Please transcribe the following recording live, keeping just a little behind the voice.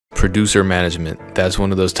producer management, that's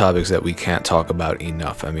one of those topics that we can't talk about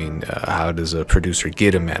enough. I mean, how does a producer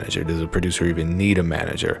get a manager? Does a producer even need a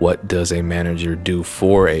manager? What does a manager do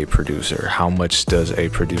for a producer? How much does a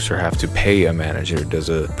producer have to pay a manager? Does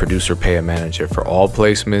a producer pay a manager for all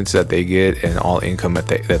placements that they get and all income that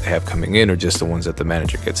they have coming in, or just the ones that the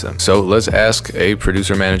manager gets them? So let's ask a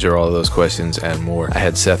producer manager all of those questions and more. I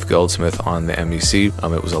had Seth Goldsmith on the MEC.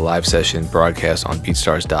 It was a live session broadcast on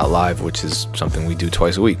beatstars.live, which is something we do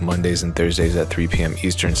twice a week, Mondays and Thursdays at 3 p.m.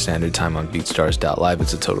 Eastern Standard Time on beatstars.live.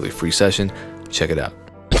 It's a totally free session. Check it out.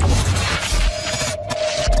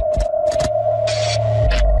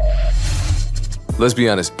 Let's be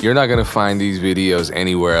honest, you're not gonna find these videos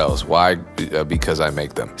anywhere else. Why? Because I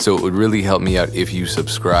make them. So it would really help me out if you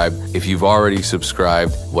subscribe. If you've already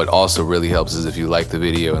subscribed, what also really helps is if you like the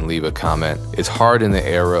video and leave a comment. It's hard in the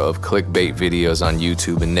era of clickbait videos on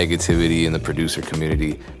YouTube and negativity in the producer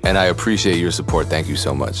community, and I appreciate your support. Thank you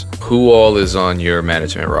so much. Who all is on your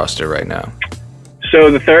management roster right now?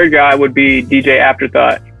 So the third guy would be DJ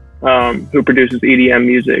Afterthought, who produces EDM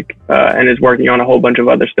music and is working on a whole bunch of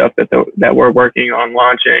other stuff that we're working on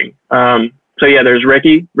launching. So yeah, there's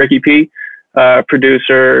Ricky P,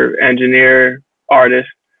 producer, engineer, artist.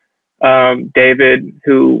 David,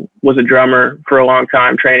 who was a drummer for a long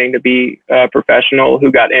time, training to be a professional,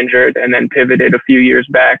 who got injured and then pivoted a few years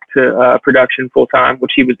back to production full time,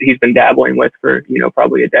 which he's been dabbling with for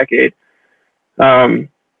probably a decade. And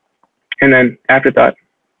then Afterthought,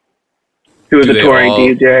 who was a touring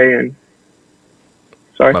DJ and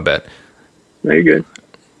sorry. My bad. No, you're good.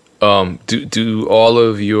 Do all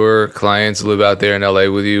of your clients live out there in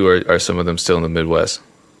LA with you, or are some of them still in the Midwest?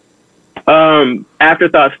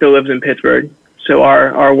 Afterthought still lives in Pittsburgh, so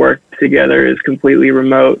our work together is completely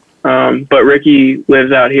remote. But Ricky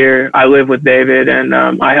lives out here. I live with David, and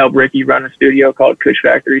I help Ricky run a studio called Kush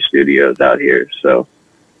Factory Studios out here. So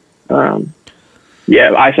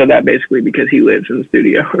yeah, I said that basically because he lives in the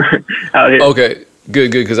studio out here. Okay,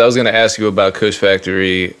 good. Because I was going to ask you about Kush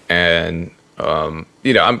Factory, and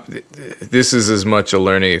this is as much a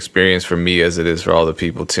learning experience for me as it is for all the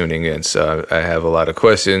people tuning in. So I have a lot of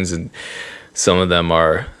questions, and some of them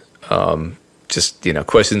are just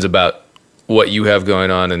questions about what you have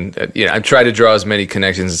going on, and I try to draw as many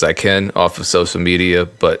connections as I can off of social media,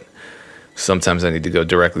 but sometimes I need to go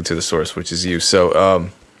directly to the source, which is you. So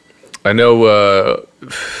I know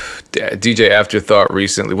DJ Afterthought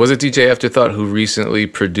recently, was it DJ Afterthought who recently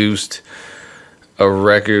produced a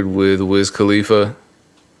record with Wiz Khalifa?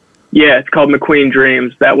 Yeah, it's called McQueen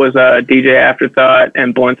Dreams. That was DJ Afterthought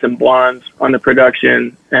and Blunts and Blondes on the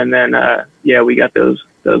production, and then we got those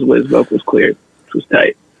Wiz vocals cleared, which was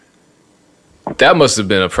tight. That must have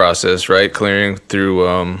been a process, right? Clearing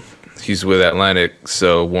through he's with Atlantic,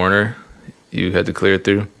 so Warner, you had to clear it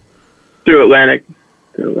through Atlantic.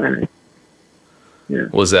 Yeah.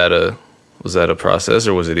 Was that a process,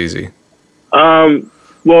 or was it easy?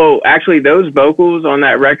 Well, actually, those vocals on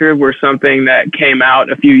that record were something that came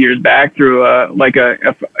out a few years back through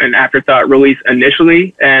an Afterthought release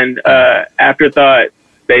initially, and Afterthought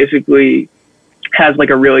basically has like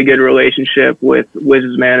a really good relationship with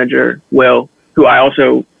Wiz's manager, Will, who I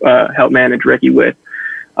also help manage Ricky with.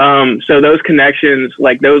 So those connections,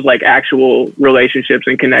 those actual relationships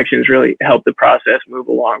and connections, really help the process move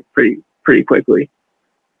along pretty quickly.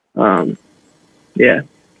 Yeah.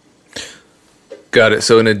 Got it.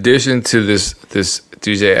 So in addition to this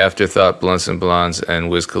DJ Afterthought, Blunts and Blondes, and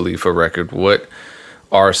Wiz Khalifa record, what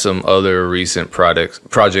are some other recent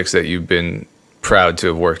projects that you've been proud to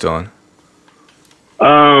have worked on?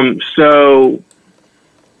 So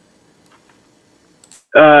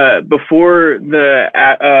before the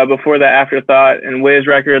Afterthought and Wiz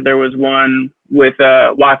record, there was one with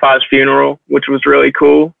Wi-Fi's Funeral, which was really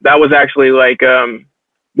cool. That was actually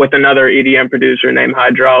with another EDM producer named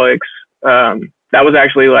Hydraulics. That was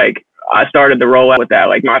actually I started the rollout with that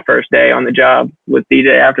my first day on the job with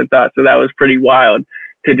DJ Afterthought. So that was pretty wild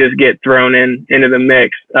to just get thrown into the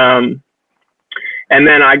mix. And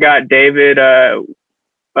then I got David,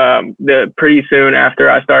 pretty soon after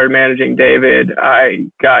I started managing David,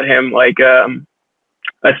 I got him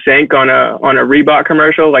a sync on a Reebok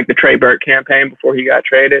commercial, the Trey Burke campaign before he got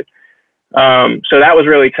traded. So that was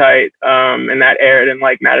really tight. And that aired in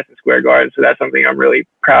Madison Square Garden. So that's something I'm really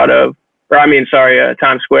proud of.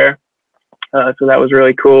 Times Square. So that was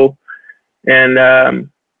really cool. And those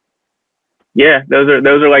are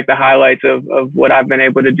the highlights of what I've been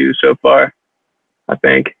able to do so far, I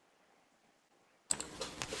think.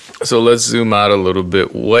 So let's zoom out a little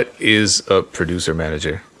bit. What is a producer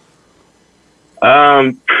manager?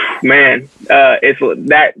 Man,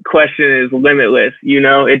 that question is limitless.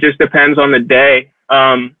 It just depends on the day.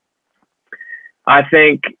 I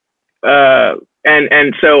think,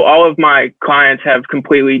 and so all of my clients have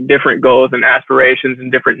completely different goals and aspirations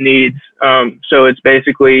and different needs. So it's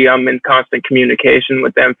basically, I'm in constant communication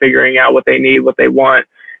with them, figuring out what they need, what they want.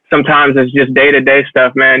 Sometimes it's just day-to-day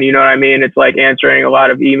stuff, man. You know what I mean? It's like answering a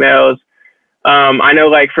lot of emails. I know,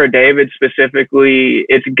 like, for David specifically,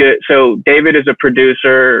 it's good. So David is a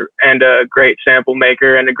producer and a great sample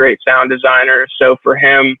maker and a great sound designer. So for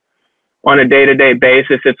him, on a day-to-day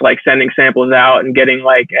basis, it's like sending samples out and getting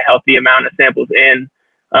like a healthy amount of samples in.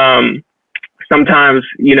 Sometimes,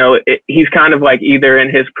 you know, he's kind of like either in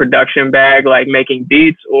his production bag, like making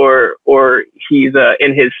beats, or he's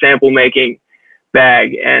in his sample making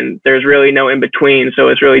bag, and there's really no in between. So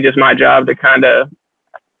it's really just my job to kind of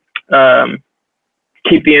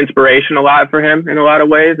keep the inspiration alive for him in a lot of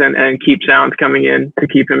ways, and keep sounds coming in to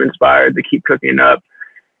keep him inspired, to keep cooking up.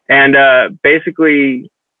 And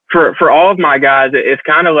basically, for all of my guys, it's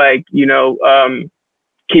kind of like, you know,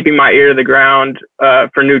 keeping my ear to the ground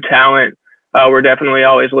for new talent. We're definitely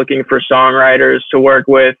always looking for songwriters to work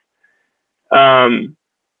with,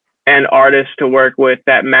 and artists to work with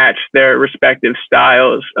that match their respective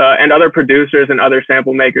styles, and other producers and other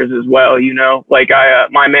sample makers as well. You know, like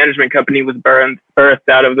my management company was birthed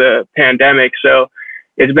out of the pandemic, so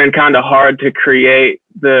it's been kind of hard to create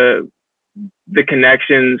the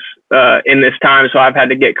connections in this time. So I've had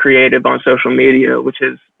to get creative on social media, which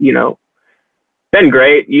has, you know, been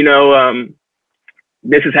great. You know,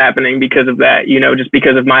 this is happening because of that, you know, just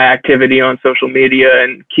because of my activity on social media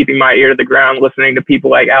and keeping my ear to the ground, listening to people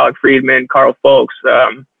like Alec Friedman, Carl Folks.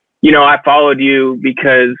 You know, I followed you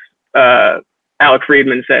because Alec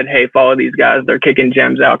Friedman said, hey, follow these guys. They're kicking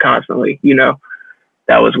gems out constantly. You know,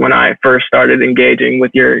 that was when I first started engaging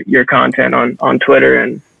with your content on Twitter,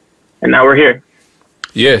 and now we're here.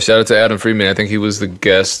 Yeah, shout out to Adam Friedman. I think he was the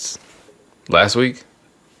guest last week.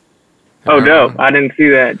 Oh, dope. I didn't see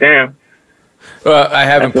that. Damn. Well, I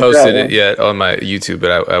haven't posted it yet on my YouTube,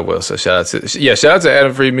 but I will. So shout out to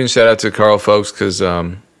Adam Friedman. Shout out to Carl Folks, because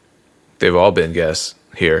they've all been guests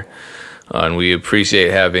here. And we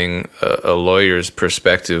appreciate having a lawyer's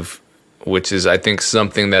perspective, which is, I think,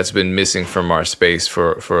 something that's been missing from our space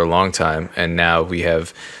for a long time. And now we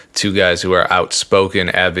have two guys who are outspoken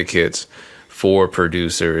advocates for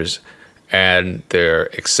producers, and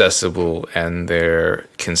they're accessible, and they're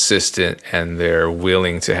consistent, and they're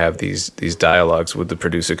willing to have these dialogues with the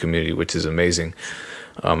producer community, which is amazing.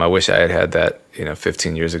 I wish I had that,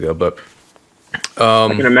 15 years ago, but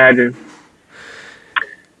I can imagine.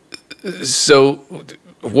 So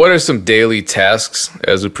what are some daily tasks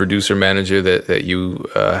as a producer manager that you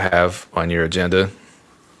have on your agenda?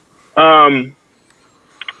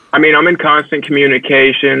 I mean, I'm in constant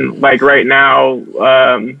communication. Like right now,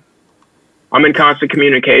 I'm in constant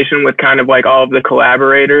communication with kind of like all of the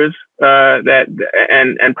collaborators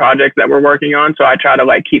and projects that we're working on. So I try to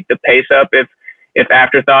like keep the pace up. If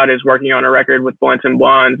Afterthought is working on a record with Blunts and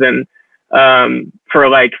Blondes, and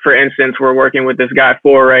for instance, we're working with this guy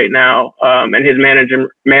right now, and his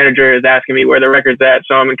manager is asking me where the record's at.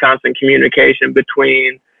 So I'm in constant communication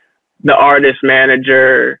between the artist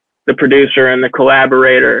manager, the producer, and the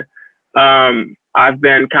collaborator. I've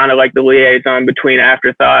been kind of like the liaison between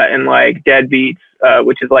Afterthought and like Deadbeats,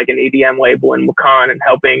 which is like an EDM label in Wakan, and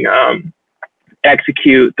helping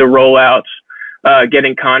execute the rollouts,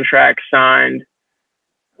 getting contracts signed,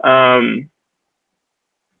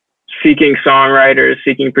 seeking songwriters,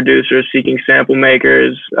 seeking producers, seeking sample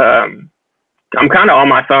makers. I'm kind of on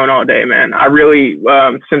my phone all day, man. I really,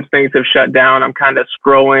 since things have shut down, I'm kind of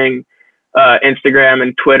scrolling Instagram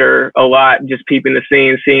and Twitter a lot, just peeping the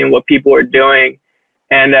scene, seeing what people are doing,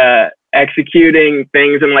 and executing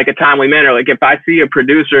things in like a timely manner. Like if I see a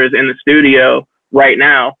producer is in the studio right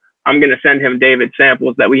now, I'm going to send him David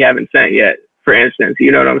samples that we haven't sent yet, for instance.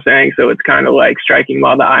 You know what I'm saying? So it's kind of like striking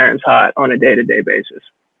while the iron's hot on a day-to-day basis.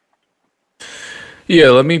 Yeah,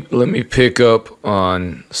 let me pick up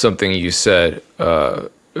on something you said,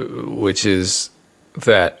 which is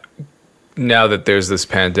that now that there's this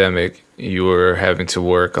pandemic, you are having to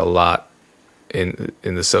work a lot in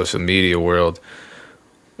the social media world.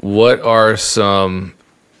 What are some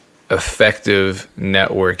effective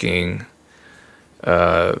networking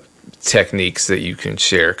techniques that you can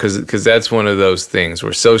share? Because that's one of those things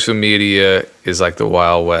where social media is like the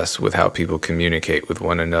Wild West with how people communicate with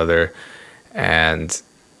one another, and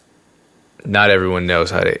not everyone knows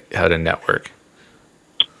how to network.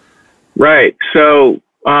 Right. So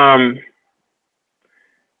kind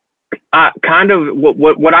of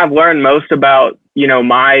what I've learned most about,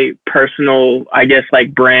 my personal, I guess,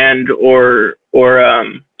 like brand or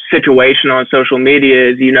situation on social media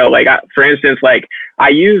is, you know, like for instance, like I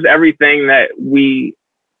use everything that we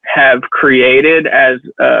have created as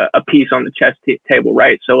a piece on the chess table,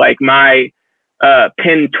 right? So like my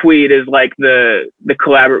pinned tweet is like the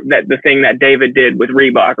thing that David did with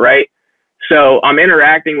Reebok, right? So I'm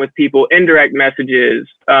interacting with people, indirect messages.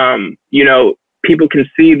 You know, people can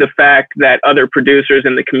see the fact that other producers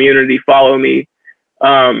in the community follow me.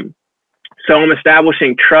 So I'm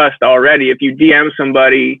establishing trust already. If you DM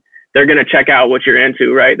somebody, they're going to check out what you're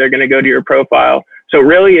into, right? They're going to go to your profile. So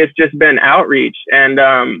really it's just been outreach, and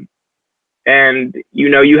you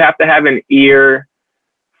know, you have to have an ear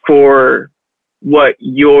for what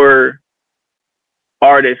your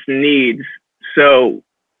artist needs. So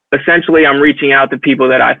essentially I'm reaching out to people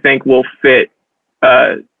that I think will fit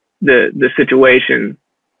the situation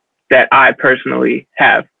that I personally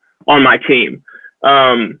have on my team.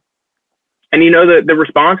 And you know, the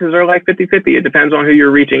responses are like 50-50. It depends on who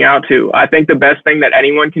you're reaching out to. I think the best thing that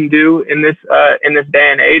anyone can do in this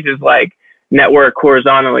day and age is like network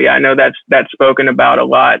horizontally. I know that's spoken about a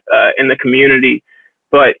lot in the community,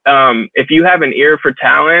 but if you have an ear for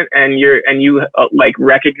talent and you like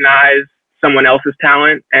recognize someone else's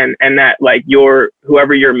talent, and that like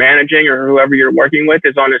whoever you're managing or whoever you're working with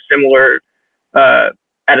is on a similar at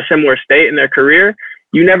a similar state in their career,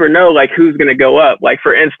 you never know like who's going to go up. Like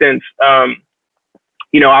for instance,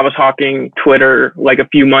 you know, I was hawking Twitter like a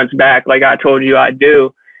few months back, like I told you I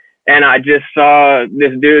do. And I just saw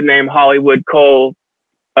this dude named Hollywood Cole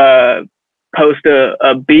post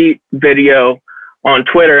a beat video on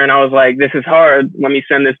Twitter. And I was like, this is hard. Let me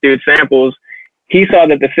send this dude samples. He saw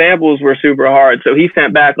that the samples were super hard. So he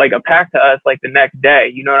sent back like a pack to us like the next day.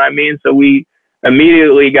 You know what I mean? So we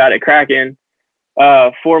immediately got it cracking.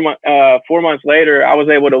 4 months later, I was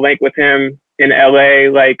able to link with him in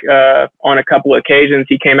LA, like on a couple of occasions.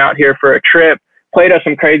 He came out here for a trip, played us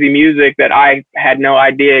some crazy music that I had no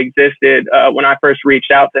idea existed when I first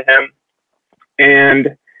reached out to him.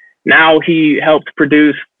 And now he helped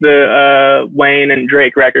produce the Wayne and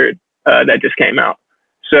Drake record that just came out.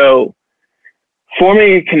 So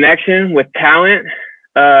forming a connection with talent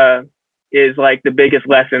is like the biggest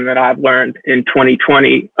lesson that I've learned in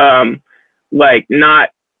 2020. Like not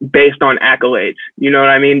based on accolades, you know what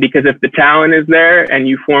I mean? Because if the talent is there and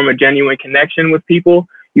you form a genuine connection with people,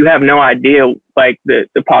 you have no idea like the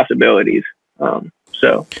possibilities.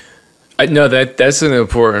 So I know that's an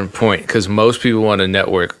important point, because most people want to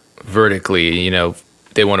network vertically. You know,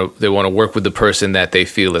 they want to work with the person that they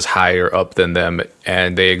feel is higher up than them,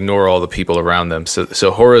 and they ignore all the people around them.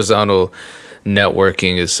 So horizontal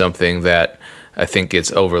networking is something that I think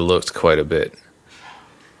gets overlooked quite a bit.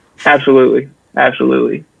 Absolutely.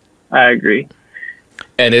 I agree.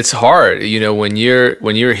 And it's hard, you know, when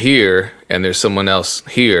you're here and there's someone else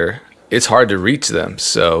here, it's hard to reach them.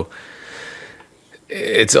 So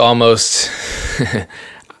it's almost,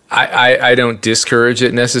 I don't discourage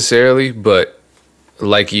it necessarily, but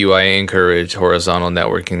like you, I encourage horizontal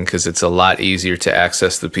networking because it's a lot easier to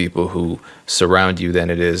access the people who surround you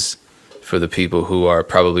than it is for the people who are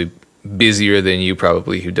probably busier than you,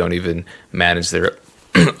 probably who don't even manage their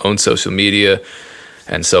own social media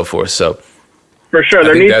and so forth. So for sure,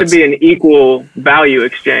 there needs to be an equal value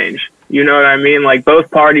exchange. You know what I mean? Like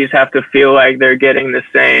both parties have to feel like they're getting the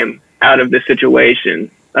same out of the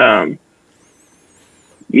situation. Yeah,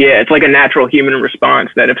 it's like a natural human response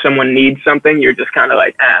that if someone needs something, you're just kind of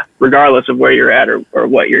like, regardless of where you're at or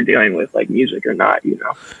what you're dealing with, like music or not, you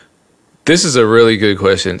know? This is a really good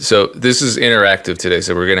question. So this is interactive today,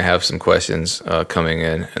 so we're going to have some questions coming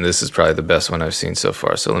in, and this is probably the best one I've seen so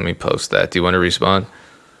far. So let me post that. Do you want to respond?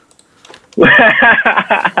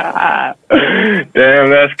 Damn,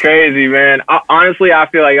 that's crazy, man. Honestly, I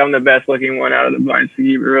feel like I'm the best looking one out of the bunch, to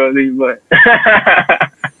keep it real, but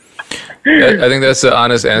I think that's the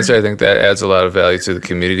honest answer. I think that adds a lot of value to the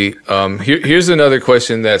community. Here's another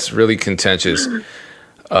question that's really contentious,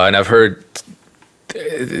 and I've heard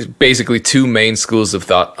basically two main schools of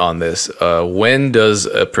thought on this. When does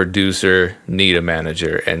a producer need a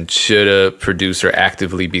manager, and should a producer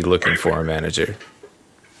actively be looking for a manager?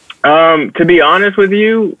 To be honest with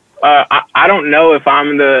you, I don't know if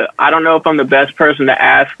I'm the best person to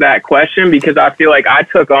ask that question, because I feel like I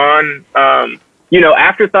took on, you know,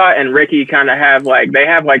 Afterthought and Ricky kind of have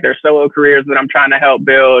their solo careers that I'm trying to help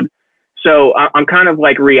build. So I'm kind of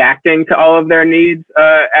like reacting to all of their needs,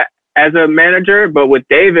 as a manager. But with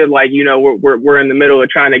David, like, you know, we're in the middle of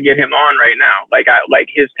trying to get him on right now. Like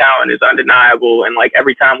his talent is undeniable. And like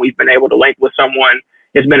every time we've been able to link with someone,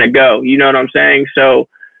 it's been a go, you know what I'm saying? So,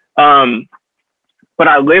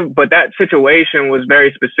 but that situation was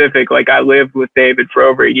very specific. Like, I lived with David for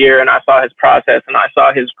over a year, and I saw his process and I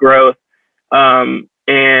saw his growth.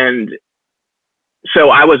 And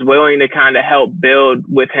so I was willing to kind of help build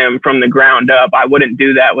with him from the ground up. I wouldn't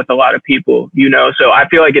do that with a lot of people, you know? So I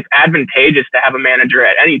feel like it's advantageous to have a manager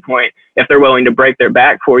at any point if they're willing to break their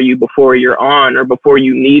back for you before you're on, or before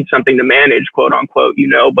you need something to manage, quote unquote, you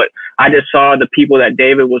know? But I just saw the people that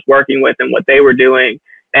David was working with and what they were doing,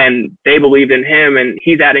 and they believed in him, and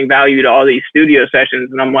he's adding value to all these studio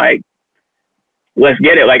sessions. And I'm like, let's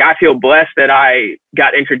get it. Like, I feel blessed that I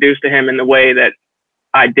got introduced to him in the way that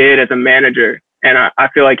I did as a manager. And I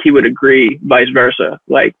feel like he would agree, vice versa,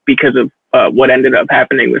 like, because of what ended up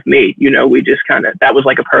happening with me. You know, we just kind of, that was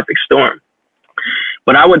like a perfect storm.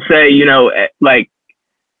 But I would say, you know, like,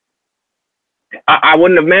 I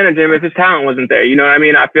wouldn't have managed him if his talent wasn't there. You know what I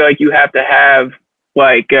mean? I feel like you have to have,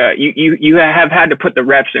 like, you have had to put the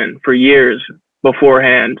reps in for years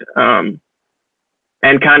beforehand, and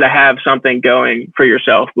kind of have something going for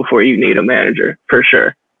yourself before you need a manager, for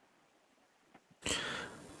sure.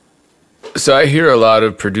 So I hear a lot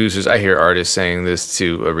of producers, I hear artists saying this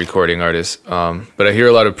to a recording artist, but I hear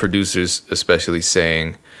a lot of producers especially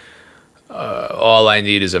saying, all I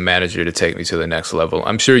need is a manager to take me to the next level.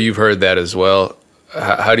 I'm sure you've heard that as well.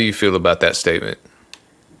 How do you feel about that statement?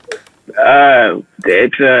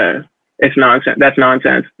 It's nonsense. That's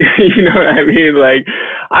nonsense. You know what I mean? Like,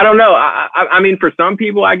 I don't know. I mean, for some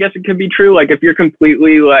people, I guess it could be true. Like, if you're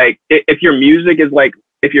completely, like, if your music is like,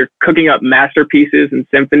 if you're cooking up masterpieces and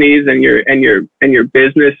symphonies, and your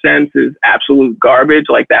business sense is absolute garbage,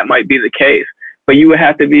 like, that might be the case. But you would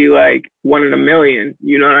have to be like one in a million.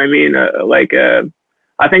 You know what I mean? I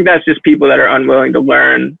think that's just people that are unwilling to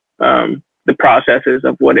learn the processes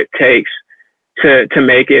of what it takes to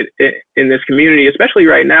make it in this community, especially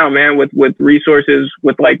right now, man, with resources,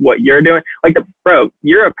 with like what you're doing. Like, bro,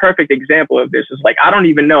 you're a perfect example of this. It's like, I don't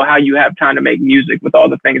even know how you have time to make music with all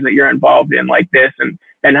the things that you're involved in, like this, and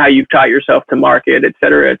how you've taught yourself to market, et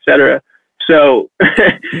cetera, et cetera. So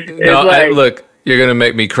no, like, look, you're going to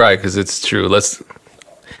make me cry because it's true.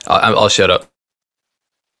 I'll shut up.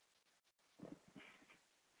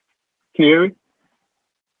 Can you hear me?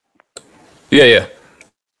 Yeah.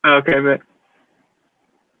 Okay, man.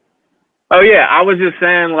 Oh, yeah. I was just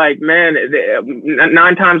saying, like, man,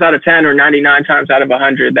 9 times out of 10 or 99 times out of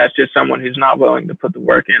 100, that's just someone who's not willing to put the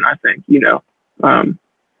work in, I think, you know.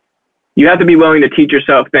 You have to be willing to teach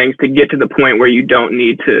yourself things to get to the point where you don't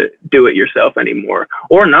need to do it yourself anymore,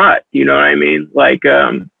 or not, you know what I mean? Like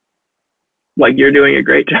you're doing a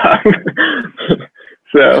great job.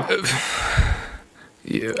 So.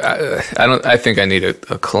 Yeah, I think I need a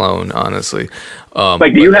clone, honestly.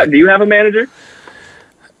 Like, do you have a manager?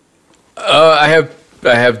 I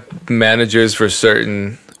have managers for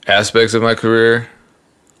certain aspects of my career,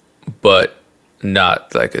 but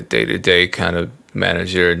not like a day-to-day kind of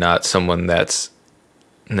manager, not someone that's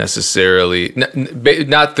necessarily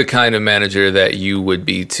not the kind of manager that you would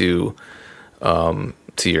be to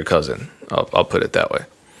your cousin. I'll put it that way.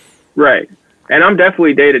 Right. And I'm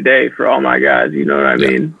definitely day-to-day for all my guys, you know what I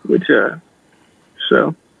mean? Which,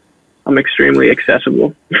 so I'm extremely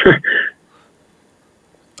accessible.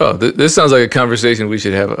 Oh, this sounds like a conversation we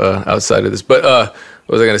should have outside of this. But what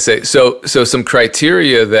was I going to say? So some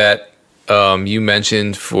criteria that you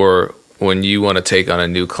mentioned for when you want to take on a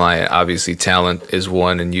new client, obviously talent is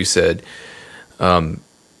one, and you said having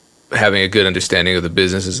a good understanding of the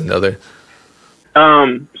business is another.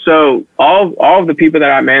 So all of the people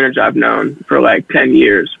that I manage, I've known for like 10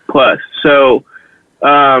 years plus. So,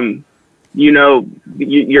 you know,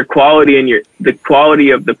 your quality and the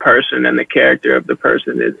quality of the person and the character of the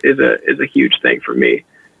person is a huge thing for me.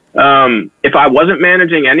 If I wasn't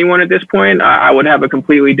managing anyone at this point, I would have a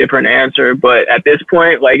completely different answer. But at this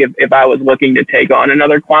point, like, if I was looking to take on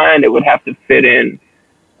another client, it would have to fit in,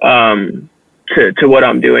 to what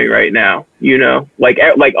I'm doing right now, you know, like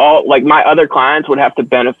my other clients would have to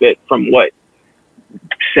benefit from what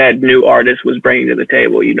said new artist was bringing to the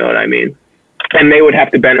table. You know what I mean? And they would have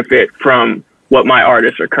to benefit from what my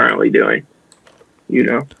artists are currently doing, you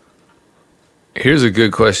know? Here's a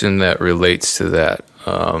good question that relates to that.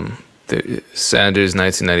 Sanders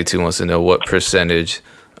 1992 wants to know what percentage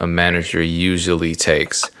a manager usually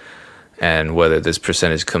takes, and whether this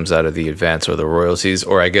percentage comes out of the advance or the royalties,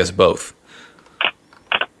 or I guess both.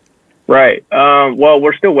 Right. Well,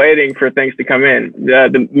 we're still waiting for things to come in.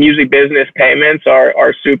 The music business payments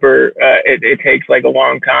are super, it takes like a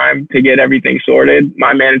long time to get everything sorted.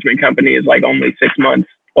 My management company is like only 6 months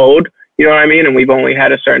old, you know what I mean? And we've only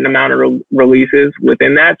had a certain amount of releases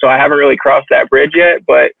within that. So I haven't really crossed that bridge yet,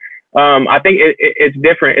 but I think it's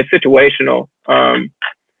different. It's situational.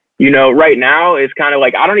 Right now it's kind of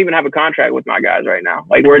like, I don't even have a contract with my guys right now.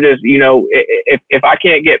 Like, we're just, if I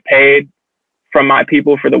can't get paid from my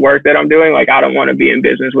people for the work that I'm doing, like, I don't want to be in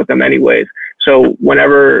business with them anyways. So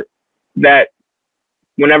whenever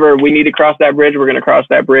we need to cross that bridge, we're going to cross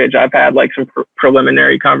that bridge. I've had like some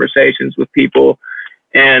preliminary conversations with people,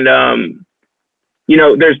 and,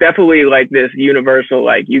 there's definitely like this universal,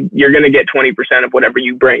 like, you're going to get 20% of whatever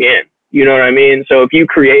you bring in. You know what I mean? So if you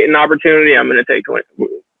create an opportunity, I'm going to take 20%,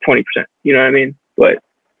 you know what I mean? But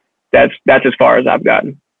that's as far as I've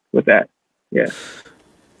gotten with that. Yeah.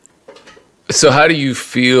 So how do you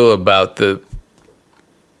feel about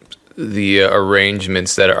the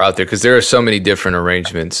arrangements that are out there? Because there are so many different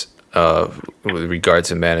arrangements with regard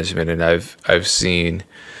to management, and I've seen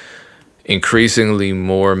increasingly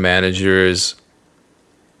more managers.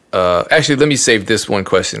 Actually, let me save this one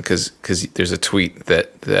question because there's a tweet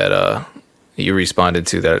that you responded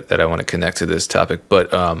to that I want to connect to this topic.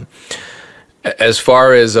 But as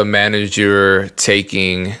far as a manager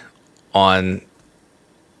taking on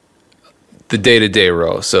the day-to-day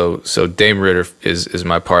role, so Dame Ritter is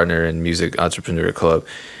my partner in Music Entrepreneur Club,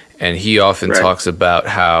 and he often talks about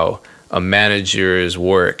how a manager's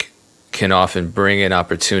work can often bring in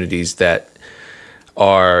opportunities that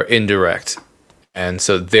are indirect. And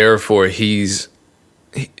so therefore he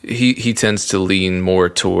tends to lean more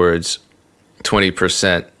towards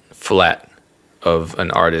 20% flat of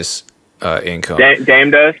an artist's income.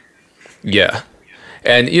 Dame does? Yeah.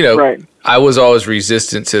 And, I was always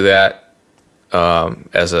resistant to that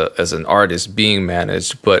as an artist being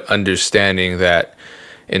managed, but understanding that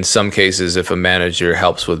in some cases, if a manager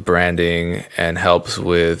helps with branding and helps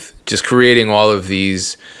with just creating all of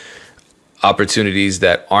these opportunities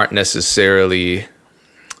that aren't necessarily,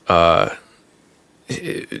 the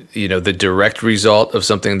direct result of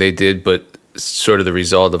something they did, but sort of the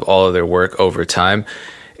result of all of their work over time.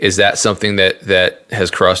 Is that something that has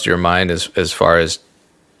crossed your mind as far as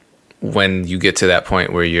when you get to that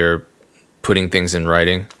point where you're putting things in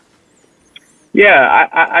writing? Yeah,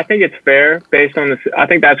 I think it's fair based on I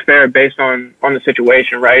think that's fair based on the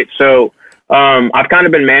situation, right? So I've kind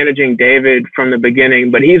of been managing David from the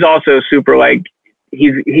beginning, but he's also super, like,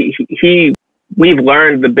 we've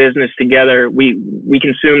learned the business together. We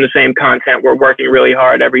consume the same content. We're working really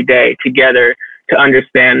hard every day together to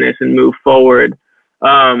understand this and move forward.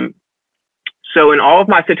 So in all of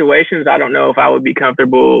my situations, I don't know if I would be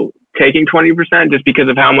comfortable taking 20% just because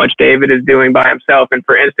of how much David is doing by himself. And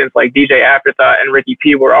for instance, like DJ Afterthought and Ricky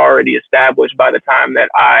P were already established by the time that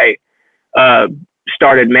I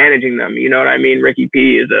started managing them. You know what I mean? Ricky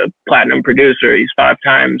P is a platinum producer. He's 5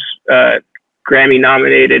 times Grammy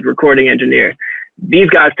nominated recording engineer. These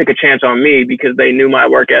guys took a chance on me because they knew my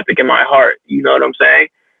work ethic and my heart. You know what I'm saying?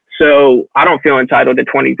 So I don't feel entitled to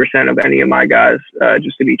 20% of any of my guys,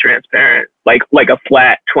 just to be transparent, like a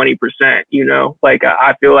flat 20%, like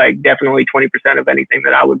I feel like definitely 20% of anything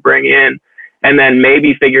that I would bring in, and then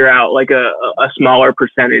maybe figure out like a smaller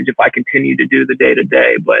percentage if I continue to do the day to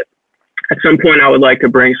day. But at some point I would like to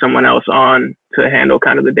bring someone else on to handle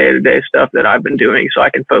kind of the day to day stuff that I've been doing, so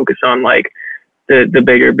I can focus on like the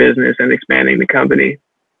bigger business and expanding the company.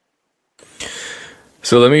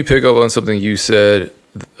 So let me pick up on something you said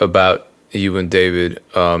about you and David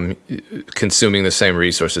consuming the same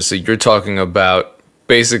resources. So you're talking about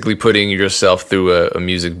basically putting yourself through a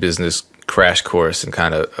music business crash course and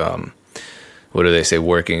kind of, what do they say,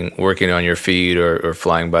 working on your feet or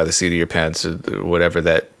flying by the seat of your pants or whatever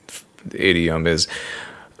that idiom is.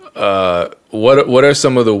 What are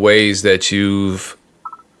some of the ways that you've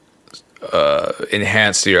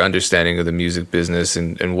enhanced your understanding of the music business,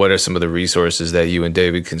 and what are some of the resources that you and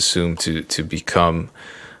David consume to become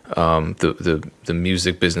the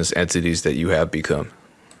music business entities that you have become?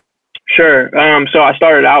 Sure. So I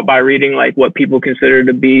started out by reading like what people consider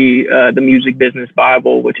to be the music business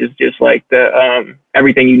Bible, which is just like the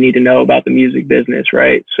everything you need to know about the music business,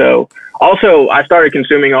 right? So also I started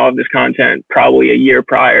consuming all of this content probably a year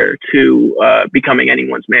prior to becoming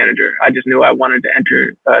anyone's manager. I just knew I wanted to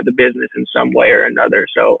enter the business in some way or another.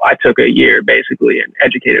 So I took a year basically and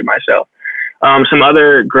educated myself. Some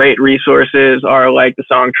other great resources are like the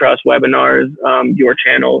Song Trust webinars, your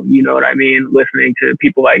channel, you know what I mean? Listening to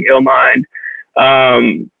people like Illmind.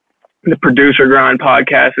 The Producer Grind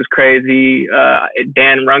podcast is crazy.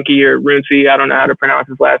 Dan Runke or Runce, I don't know how to pronounce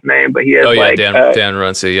his last name, but he has Dan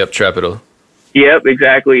Runce, yep, Trapital. Yep,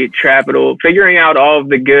 exactly, Trapital. Figuring out all of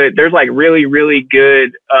the good, there's like really, really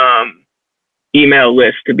good email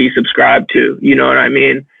lists to be subscribed to, you know what I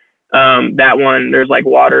mean? That one, there's like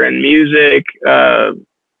Water and Music,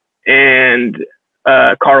 and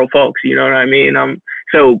Carl Folks, you know what I mean?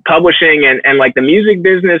 So publishing and like the music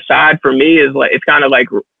business side for me is like, it's kind of like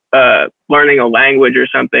learning a language or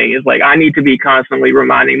something. Is like I need to be constantly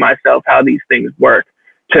reminding myself how these things work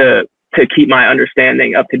to keep my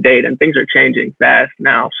understanding up to date, and things are changing fast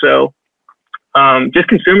now. So just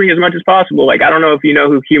consuming as much as possible. Like, I don't know if you know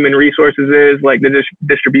who Human Resources is, like the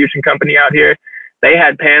distribution company out here. They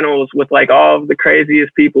had panels with like all of the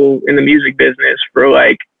craziest people in the music business for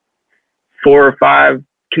like 4 or 5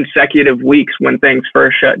 consecutive weeks when things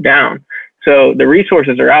first shut down. So the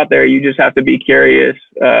resources are out there. You just have to be curious.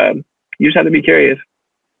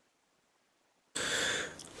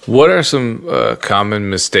 What are some common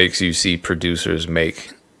mistakes you see producers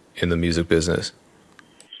make in the music business?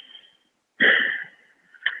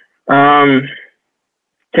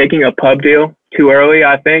 Taking a pub deal too early.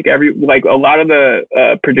 I think a lot of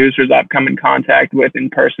the producers I've come in contact with in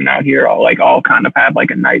person out here all kind of had like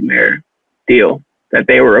a nightmare deal that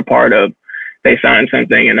they were a part of. They signed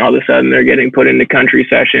something and all of a sudden they're getting put into country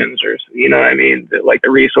sessions, or, you know what I mean? Like the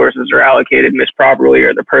resources are allocated misproperly,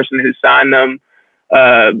 or the person who signed them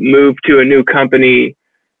moved to a new company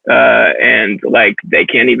and like they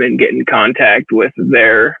can't even get in contact with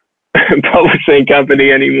their publishing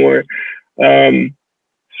company anymore.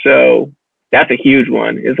 So that's a huge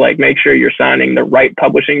one, is like, make sure you're signing the right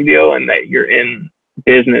publishing deal and that you're in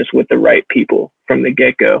business with the right people from the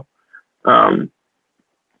get-go.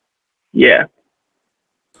 Yeah.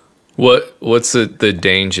 What's the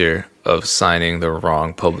danger of signing the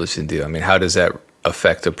wrong publishing deal? I mean, how does that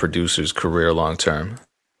affect a producer's career long term?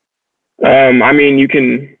 I mean, you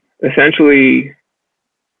can essentially,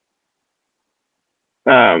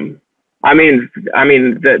 that's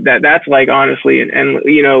like, honestly, and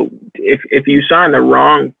you know, if you sign the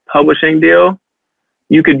wrong publishing deal,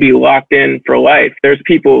 you could be locked in for life. There's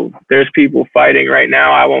people fighting right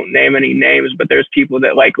now. I won't name any names, but there's people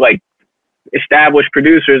that like established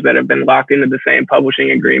producers that have been locked into the same publishing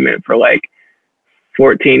agreement for like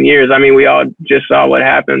 14 years. I mean, we all just saw what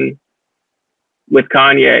happened with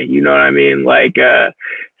Kanye, you know what I mean? Like,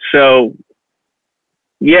 so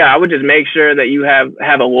yeah, I would just make sure that you have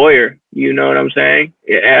a lawyer, you know what I'm saying?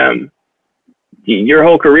 Your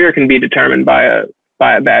whole career can be determined by a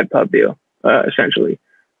bad pub deal, essentially.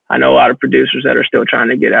 I know a lot of producers that are still trying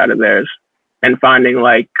to get out of theirs and finding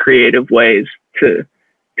like creative ways to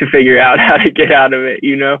figure out how to get out of it,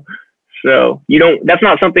 you know? So that's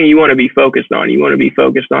not something you want to be focused on. You want to be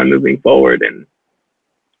focused on moving forward and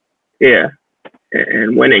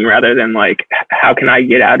winning, rather than like, how can I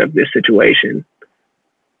get out of this situation?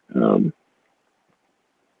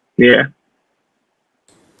 Yeah.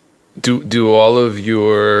 Do all of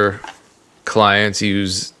your clients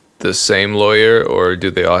use the same lawyer, or do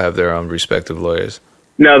they all have their own respective lawyers?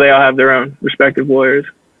 No, they all have their own respective lawyers.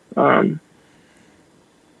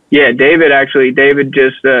 Yeah, David's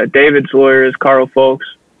lawyer is Carl Folks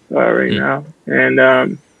right now,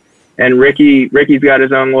 and Ricky's got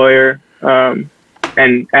his own lawyer,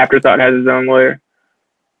 and Afterthought has his own lawyer.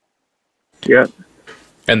 Yep.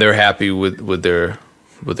 And they're happy with their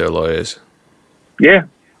lawyers. Yeah.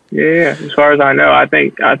 As far as I know, I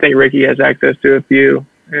think Ricky has access to a few,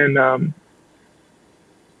 and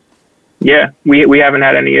yeah, we haven't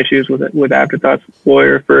had any issues with Afterthought's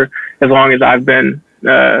lawyer for as long as I've been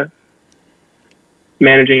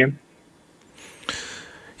managing him.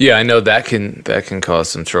 Yeah, I know that can cause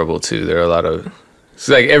some trouble too. There are a lot of, it's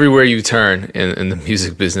like everywhere you turn in the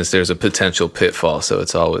music business, there's a potential pitfall. So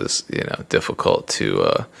it's always, you know, difficult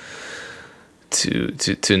to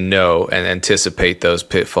know and anticipate those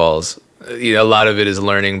pitfalls. You know, a lot of it is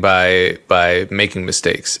learning by making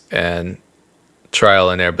mistakes and trial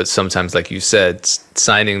and error. But sometimes, like you said,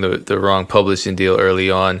 signing the wrong publishing deal early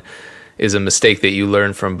on is a mistake that you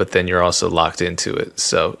learn from, but then you're also locked into it.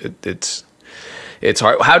 So it's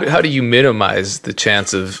hard. How do you minimize the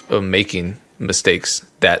chance of making mistakes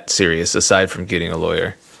that serious, aside from getting a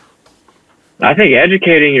lawyer? I think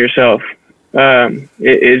educating yourself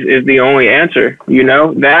is the only answer, you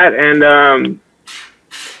know, that. And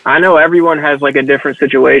I know everyone has like a different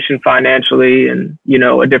situation financially, and, you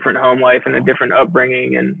know, a different home life and a different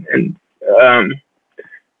upbringing, and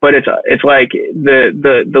but it's like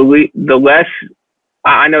the less,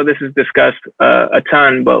 I know this is discussed a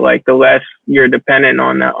ton, but like the less you're dependent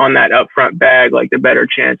on that upfront bag, like the better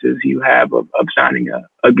chances you have of signing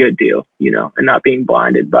a good deal, you know, and not being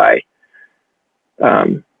blinded by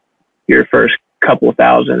your first couple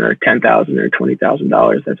thousand or $10,000 or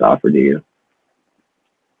 $20,000 that's offered to you.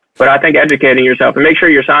 But I think educating yourself and make sure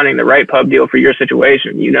you're signing the right pub deal for your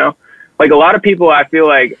situation, you know. Like a lot of people, I feel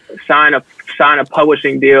like sign a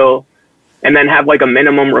publishing deal and then have like a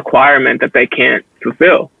minimum requirement that they can't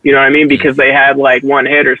fulfill. You know what I mean? Because they had like one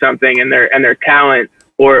hit or something, and their talent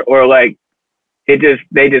or like they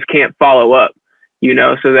just can't follow up. You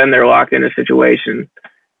know, so then they're locked in a situation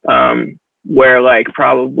where like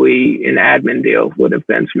probably an admin deal would have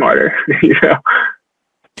been smarter. You know.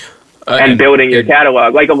 And building your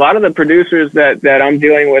catalog. Like a lot of the producers that I'm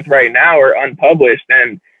dealing with right now are unpublished,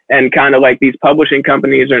 and kind of like these publishing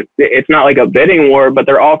companies it's not like a bidding war, but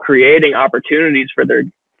they're all creating opportunities for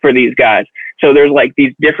these guys. So there's like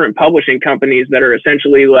these different publishing companies that are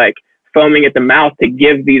essentially like foaming at the mouth to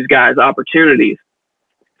give these guys opportunities.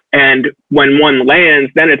 And when one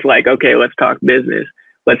lands, then it's like, okay, let's talk business.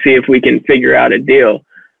 Let's see if we can figure out a deal.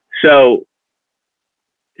 So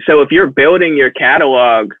if you're building your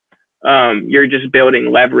catalog, you're just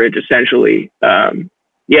building leverage essentially.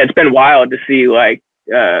 It's been wild to see like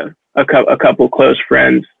a couple close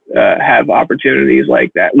friends have opportunities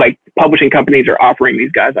like that. Like publishing companies are offering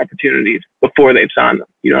these guys opportunities before they've signed them.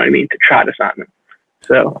 You know what I mean? To try to sign them.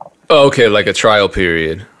 So. Oh, okay, like a trial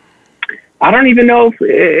period. I don't even know if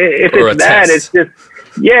it's that. Test. It's just,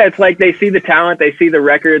 yeah, it's like they see the talent, they see the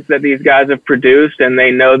records that these guys have produced, and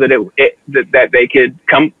they know that that they could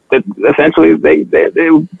come. That essentially, they're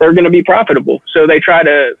going to be profitable. So they try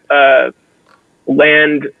to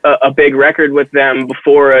land a big record with them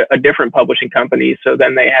before a different publishing company. So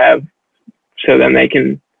then they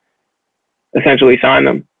can essentially sign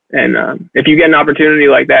them. And if you get an opportunity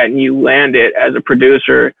like that and you land it as a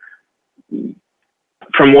producer,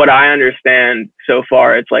 from what I understand so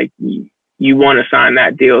far, it's like you want to sign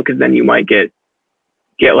that deal because then you might get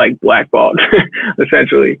like blackballed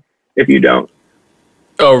essentially if you don't.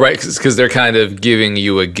 Oh, right, because they're kind of giving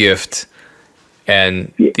you a gift,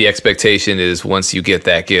 and the expectation is once you get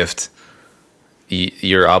that gift,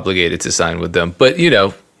 you're obligated to sign with them. But, you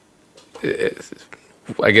know,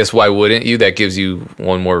 I guess why wouldn't you? That gives you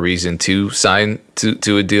one more reason to sign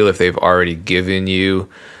to a deal if they've already given you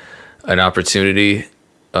an opportunity.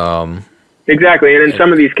 Exactly. And in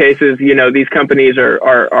some of these cases, you know, these companies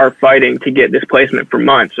are fighting to get this placement for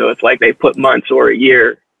months. So it's like they put months or a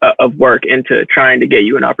year of work into trying to get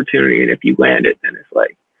you an opportunity. And if you land it, then it's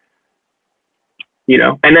like, you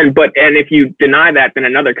know, and if you deny that, then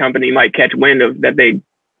another company might catch wind of that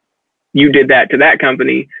you did that to that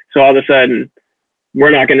company. So all of a sudden we're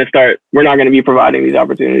not going to be providing these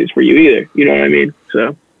opportunities for you either. You know what I mean?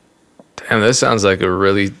 So. Damn, that sounds like a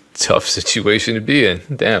really tough situation to be in.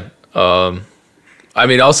 Damn. I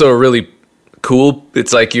mean, also a really cool.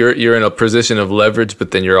 It's like you're in a position of leverage,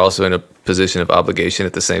 but then you're also in a position of obligation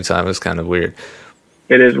at the same time. It's kind of weird.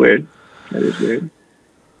 It is weird. It is weird.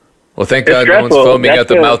 Well, thank God no one's foaming at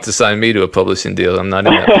the mouth to sign me to a publishing deal. I'm not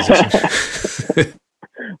in that position.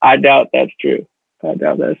 I doubt that's true.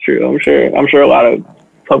 I'm sure a lot of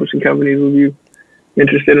publishing companies will be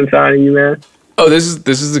interested in signing you, man. Oh, this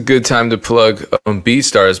is a good time to plug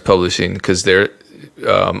BeatStars Publishing, because they're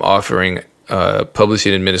offering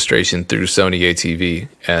publishing administration through Sony ATV.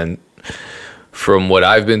 And from what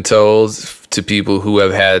I've been told, to people who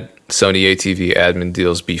have had Sony ATV admin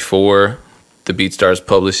deals before the BeatStars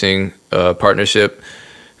Publishing partnership,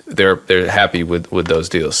 they're happy with those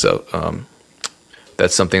deals. So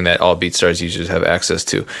that's something that all BeatStars users have access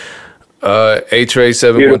to.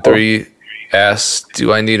 A-Trey713 asks,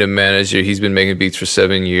 do I need a manager? He's been making beats for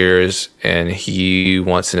 7 years, and he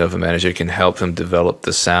wants to know if a manager can help him develop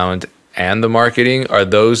the sound and the marketing. Are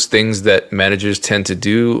those things that managers tend to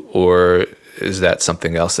do, or is that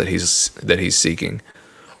something else that he's seeking?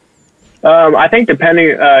 I think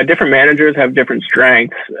different managers have different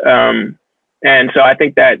strengths. And so I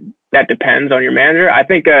think that depends on your manager. I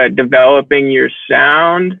think developing your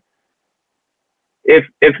sound, if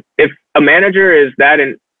a manager is that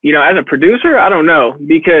you know, as a producer, I don't know,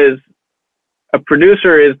 because a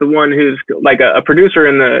producer is the one who's like a producer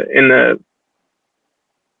in a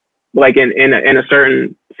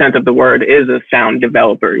certain sense of the word is a sound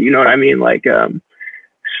developer. You know what I mean? Like,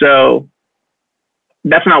 so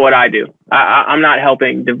that's not what I do. I'm not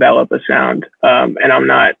helping develop a sound. And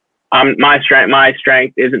my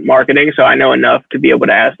strength isn't marketing. So I know enough to be able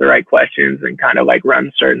to ask the right questions and kind of like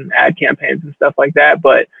run certain ad campaigns and stuff like that.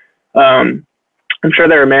 But, I'm sure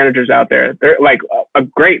there are managers out there. They're like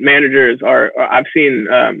great managers I've seen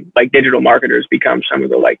like digital marketers become some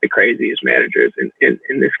of the craziest managers in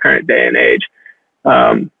this current day and age.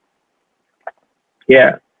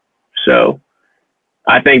 Yeah. So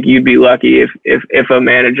I think you'd be lucky if a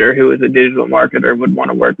manager who is a digital marketer would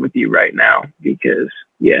want to work with you right now, because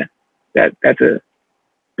that's a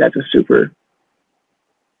superpower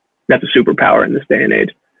in this day and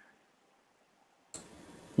age.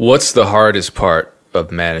 What's the hardest part of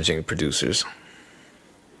managing producers?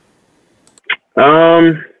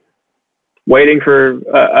 Waiting for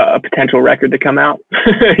a potential record to come out.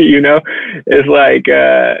 You know, it's like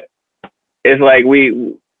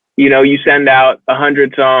we, you know, you send out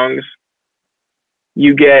 100 songs,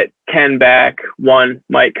 you get 10 back, one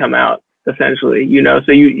might come out, essentially, you know,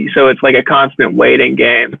 so it's like a constant waiting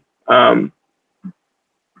game.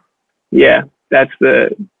 Yeah, that's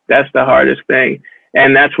the hardest thing.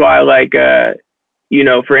 And that's why, like, you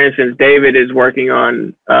know, for instance, David is working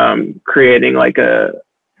on creating like a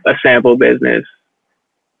sample business,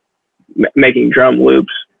 making drum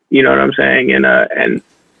loops, you know what I'm saying?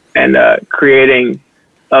 And creating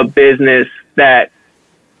a business that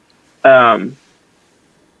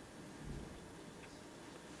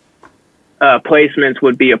placements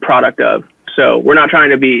would be a product of. So we're not trying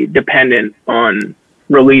to be dependent on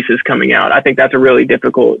releases coming out. I think that's a really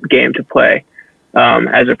difficult game to play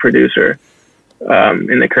as a producer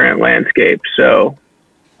in the current landscape. So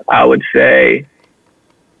I would say,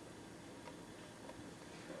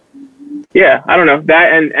 yeah, I don't know,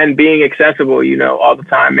 that and being accessible, you know, all the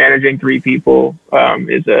time. Managing 3 people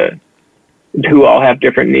who all have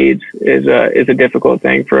different needs is a difficult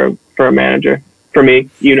thing for a manager, for me,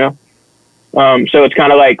 you know. So it's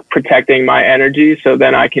kind of like protecting my energy so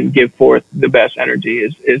then I can give forth the best energy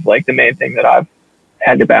is like the main thing that I've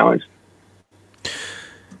had to balance.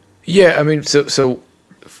 Yeah, I mean, so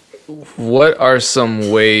what are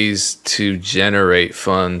some ways to generate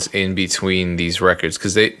funds in between these records?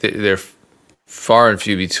 Because they're far and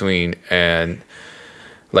few between, and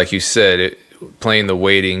like you said, playing the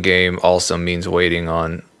waiting game also means waiting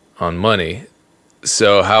on money.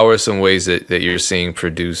 So how are some ways that you're seeing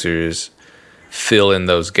producers fill in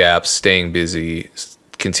those gaps, staying busy,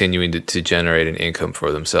 continuing to generate an income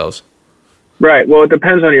for themselves? Right. Well, it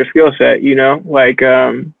depends on your skill set, you know, like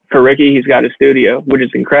for Ricky, he's got a studio, which is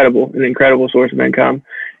an incredible source of income.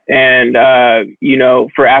 And, you know,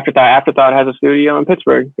 for Afterthought has a studio in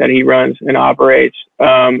Pittsburgh that he runs and operates,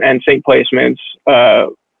 and sync placements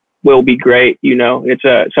will be great. You know,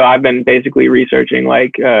 so I've been basically researching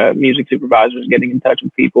like music supervisors, getting in touch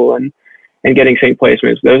with people and getting sync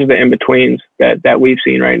placements. Those are the in-betweens that we've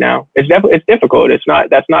seen right now. It's difficult.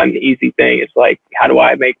 That's not an easy thing. It's like, how do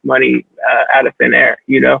I make money out of thin air,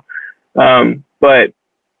 you know? But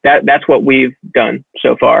that's what we've done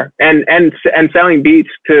so far. And selling beats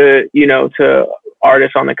to, you know, to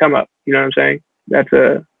artists on the come up, you know what I'm saying? That's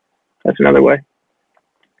another way.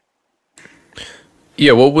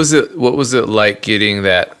 Yeah. What was it like getting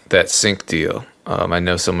that sync deal? I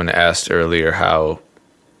know someone asked earlier how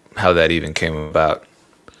that even came about.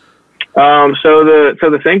 So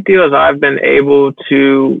the sync deals I've been able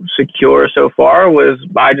to secure so far was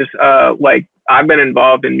by just like, I've been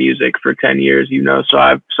involved in music for 10 years, you know, so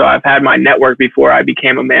I've had my network before I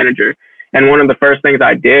became a manager. And one of the first things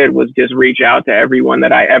I did was just reach out to everyone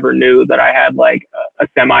that I ever knew that I had like a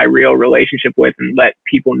semi-real relationship with and let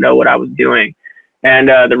people know what I was doing. And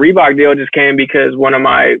the Reebok deal just came because one of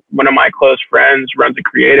my close friends runs a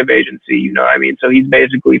creative agency, you know what I mean? So he's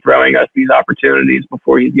basically throwing us these opportunities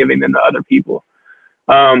before he's giving them to other people.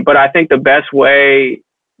 But I think the best way,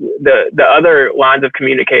 the other lines of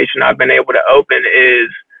communication I've been able to open is,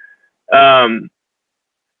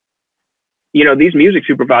 you know, these music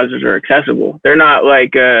supervisors are accessible. They're not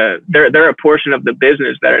like, they're a portion of the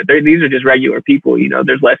business these are just regular people, you know,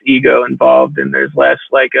 there's less ego involved and there's less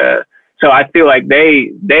like, so I feel like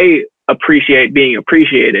they appreciate being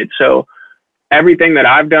appreciated. So everything that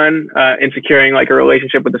I've done in securing like a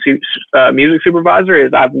relationship with the music supervisor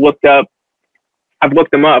is I've looked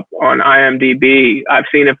them up on IMDb. I've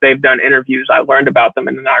seen if they've done interviews. I learned about them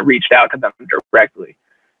and then I reached out to them directly.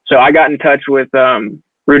 So I got in touch with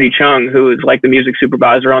Rudy Chung, who is like the music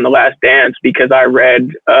supervisor on The Last Dance, because I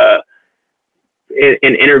read an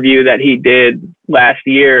interview that he did last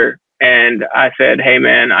year. And I said, hey,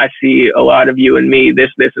 man, I see a lot of you and me. This,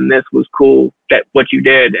 and this was cool, that what you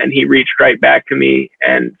did. And he reached right back to me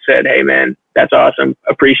and said, hey, man, that's awesome.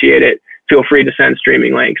 Appreciate it. Feel free to send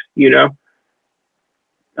streaming links, you know?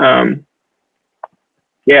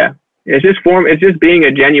 Yeah, it's just being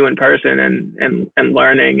a genuine person and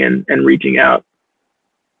learning and reaching out.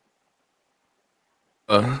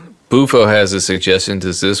 Bufo has a suggestion.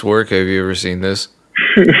 Does this work? Have you ever seen this?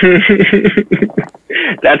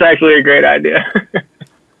 That's actually a great idea.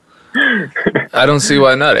 I don't see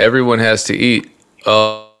why not. Everyone has to eat.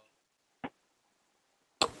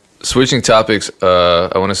 Switching topics,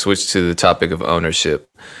 I want to switch to the topic of ownership.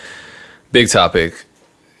 Big topic.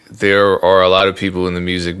 There are a lot of people in the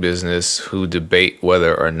music business who debate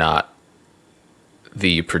whether or not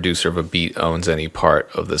the producer of a beat owns any part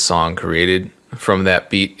of the song created from that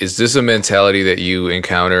beat. Is this a mentality that you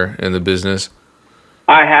encounter in the business?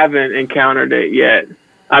 I haven't encountered it yet.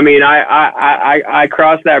 I mean, I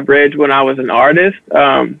crossed that bridge when I was an artist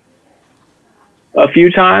a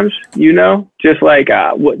few times, you know, just like,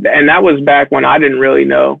 and that was back when I didn't really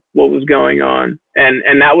know what was going on.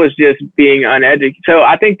 And that was just being uneducated. So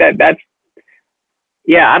I think that's,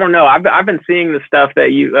 yeah, I don't know. I've been seeing the stuff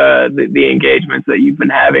that you, the engagements that you've been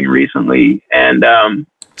having recently. And,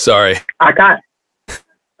 sorry,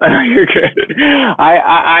 you're good.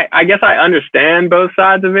 I guess I understand both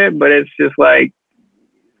sides of it, but it's just like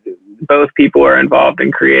both people are involved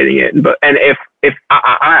in creating it. And if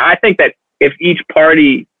I think that if each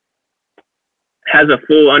party has a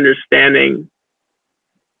full understanding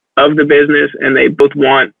of the business and they both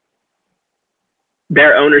want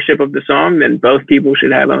their ownership of the song, then both people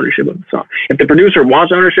should have ownership of the song. If the producer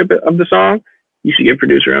wants ownership of the song, you should give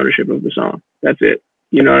producer ownership of the song. That's it.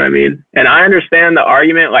 You know what I mean? And I understand the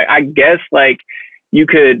argument. Like, I guess, like, you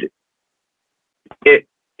could,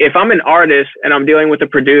 if I'm an artist and I'm dealing with a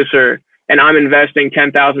producer and I'm investing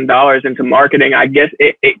 $10,000 into marketing, I guess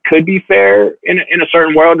it could be fair in a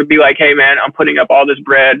certain world to be like, hey man, I'm putting up all this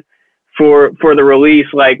bread for the release.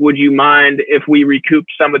 Like, would you mind if we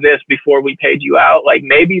recouped some of this before we paid you out? Like,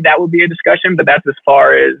 maybe that would be a discussion, but that's as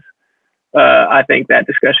far as I think that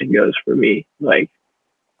discussion goes for me. Like,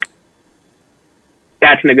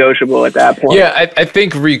 that's negotiable at that point. Yeah, I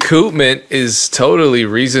think recoupment is totally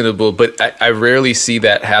reasonable, but I rarely see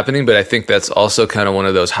that happening. But I think that's also kind of one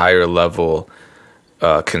of those higher level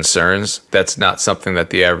concerns. That's not something that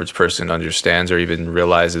the average person understands or even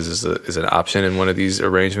realizes is an option in one of these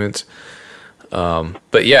arrangements.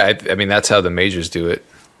 But yeah, I mean, that's how the majors do it.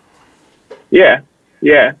 Yeah.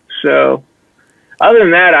 So other than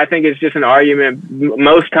that, I think it's just an argument.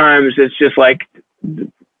 Most times it's just like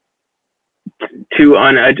two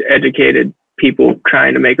uneducated people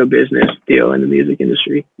trying to make a business deal in the music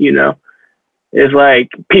industry, you know? It's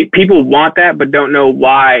like people want that, but don't know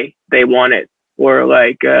why they want it. Or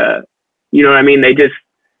like, you know what I mean? They just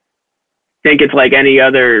think it's like any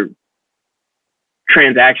other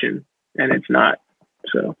transaction, and it's not.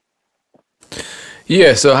 So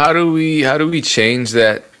yeah. So how do we change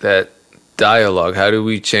that dialogue? How do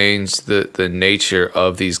we change the nature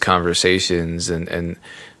of these conversations and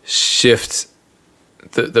shift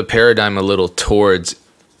the paradigm a little towards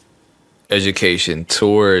education,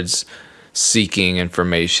 towards seeking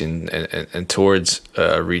information, and towards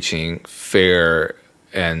reaching fair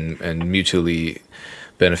and mutually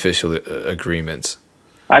beneficial agreements?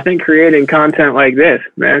 I think creating content like this,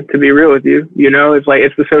 man, to be real with you, you know, it's like,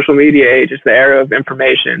 it's the social media age, it's the era of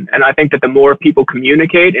information. And I think that the more people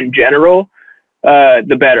communicate in general,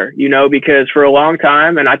 the better, you know, because for a long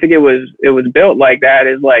time, and I think it was built like that,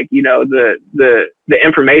 is like, you know, the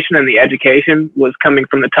information and the education was coming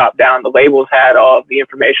from the top down. The labels had all of the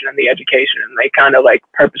information and the education, and they kind of like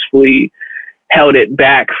purposefully held it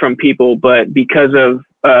back from people. But because of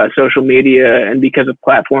social media and because of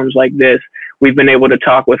platforms like this, we've been able to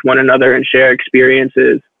talk with one another and share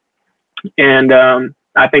experiences. And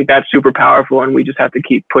I think that's super powerful, and we just have to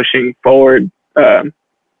keep pushing forward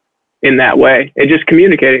in that way. It just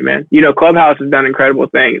communicating, man. You know, Clubhouse has done incredible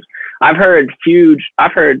things. I've heard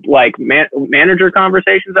like manager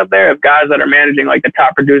conversations up there of guys that are managing like the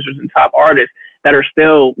top producers and top artists that are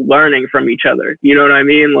still learning from each other. You know what I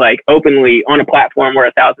mean? Like, openly on a platform where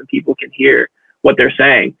 1,000 people can hear what they're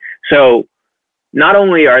saying. So not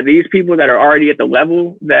only are these people that are already at the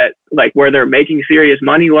level that, like, where they're making serious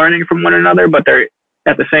money learning from one another, but they're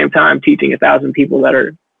at the same time teaching 1,000 people that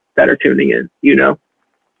are tuning in, you know?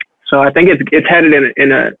 So I think it's headed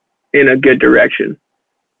in a good direction,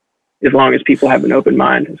 as long as people have an open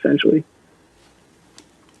mind, essentially.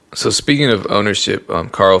 So speaking of ownership,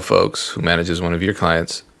 Carl Folks, who manages one of your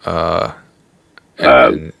clients,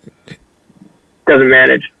 doesn't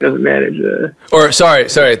manage. Or sorry,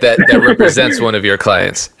 that represents one of your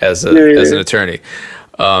clients as an attorney,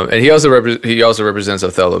 and he also represents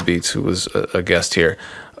Othello Beats, who was a guest here.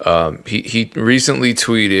 He recently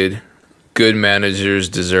tweeted, "Good managers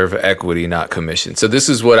deserve equity, not commission." So this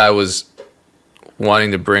is what I was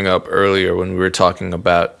wanting to bring up earlier when we were talking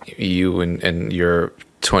about you and your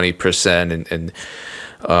 20% and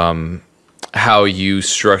how you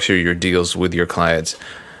structure your deals with your clients.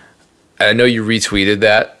 I know you retweeted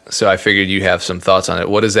that, so I figured you have some thoughts on it.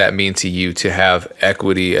 What does that mean to you to have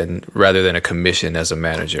equity and rather than a commission as a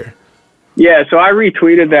manager? Yeah, so I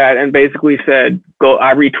retweeted that and basically said,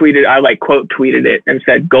 I like quote tweeted it and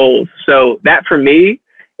said goals. So that for me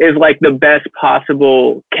is like the best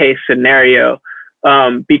possible case scenario,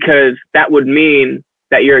 because that would mean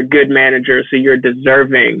that you're a good manager, so you're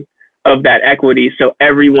deserving of that equity. So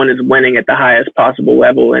everyone is winning at the highest possible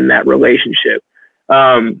level in that relationship.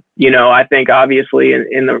 I think obviously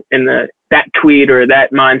in the that tweet or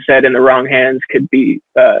that mindset in the wrong hands could be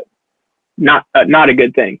not a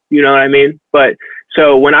good thing. You know what I mean? But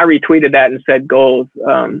so when I retweeted that and said goals,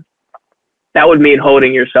 that would mean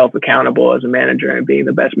holding yourself accountable as a manager and being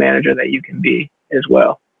the best manager that you can be as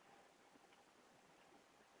well.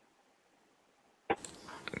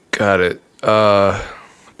 Got it.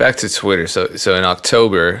 Back to Twitter. So in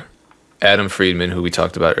October, Adam Friedman, who we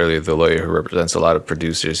talked about earlier, the lawyer who represents a lot of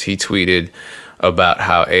producers, he tweeted about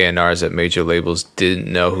how A&Rs at major labels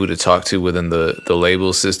didn't know who to talk to within the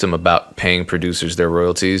label system about paying producers their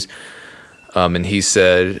royalties. And he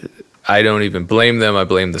said, I don't even blame them, I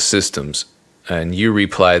blame the systems. And you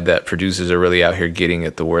replied that producers are really out here getting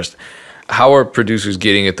it the worst. How are producers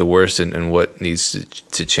getting it the worst, and what needs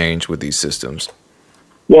to change with these systems?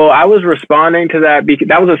 Well, I was responding to that because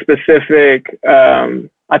that was a specific,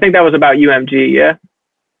 I think that was about UMG, yeah?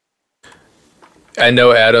 I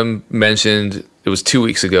know Adam mentioned, it was 2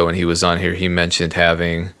 weeks ago when he was on here, he mentioned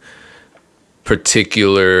having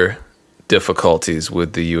particular difficulties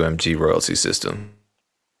with the UMG royalty system.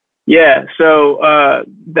 Yeah, so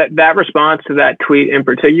that response to that tweet in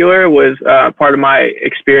particular was part of my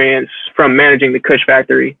experience from managing the Kush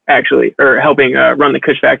Factory, actually, or helping run the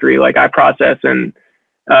Kush Factory. Like I process and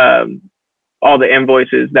all the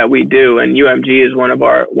invoices that we do, and UMG is one of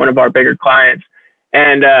our bigger clients.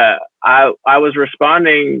 And I was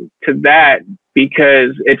responding to that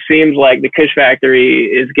because it seems like the Kush Factory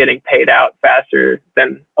is getting paid out faster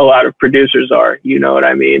than a lot of producers are. You know what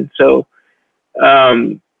I mean? So,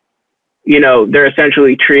 they're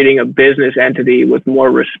essentially treating a business entity with more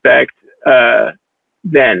respect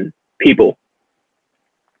than people.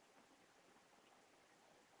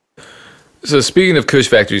 So speaking of Kush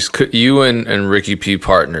Factories, you and Ricky P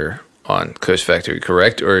partner on Kush Factory,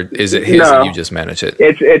 correct? Or is it his and you just manage it?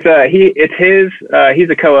 It's his. He's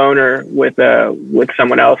a co-owner with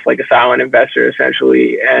someone else, like a silent investor,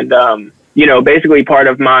 essentially. And basically part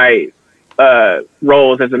of my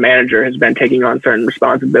roles as a manager has been taking on certain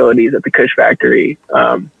responsibilities at the Kush Factory.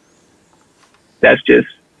 That's just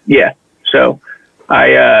So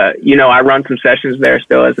I run some sessions there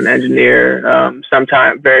still as an engineer.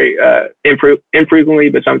 Sometimes very infrequently,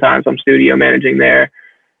 but sometimes I'm studio managing there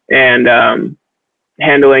and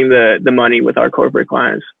handling the money with our corporate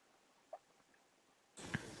clients.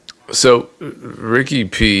 So Ricky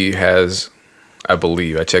P has, I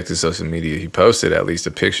believe, I checked his social media, he posted at least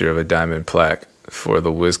a picture of a diamond plaque for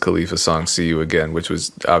the Wiz Khalifa song See You Again, which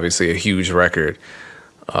was obviously a huge record.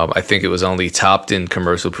 I think it was only topped in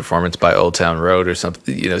commercial performance by Old Town Road or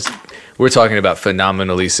something. We're talking about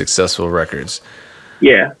phenomenally successful records.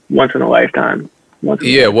 Yeah, once in a lifetime. What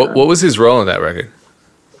was his role in that record?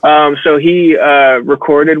 So he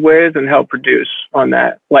recorded with and helped produce on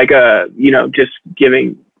that. Like just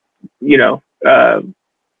giving,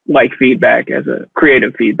 like feedback as a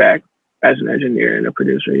creative feedback as an engineer and a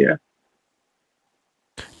producer, yeah.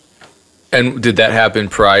 And did that happen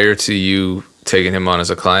prior to you taking him on as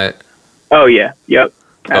a client? Oh yeah, yep,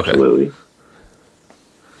 absolutely. Okay.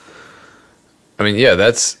 I mean, yeah,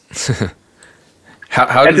 that's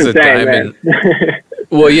how that's does insane, a diamond?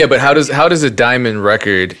 Well, yeah, but how does a diamond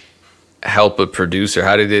record help a producer?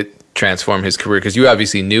 How did it transform his career? Because you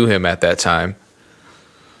obviously knew him at that time.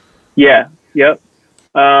 Yeah. Yep.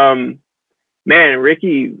 Man,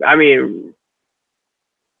 Ricky. I mean,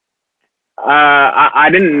 I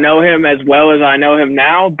didn't know him as well as I know him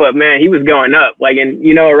now, but man, he was going up. Like, and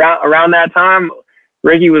around that time,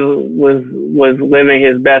 Ricky was living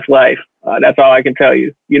his best life. That's all I can tell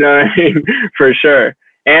you. You know what I mean? For sure.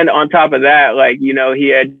 And on top of that, like, he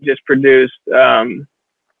had just produced, the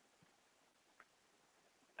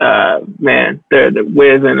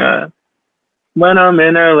Wiz and When I'm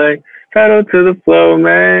in LA, pedal to the flow,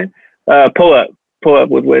 man. Pull up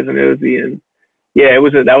with Wiz and Uzi, and yeah,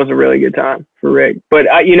 that was a really good time for Rick. But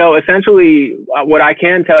essentially, what I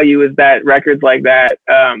can tell you is that records like that,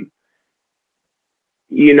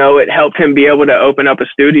 it helped him be able to open up a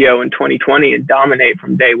studio in 2020 and dominate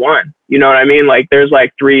from day one. You know what I mean? Like, there's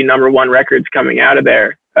like 3 #1 records coming out of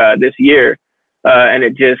there this year, and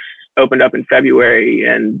it just opened up in February,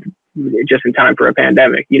 and just in time for a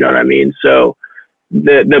pandemic. You know what I mean? So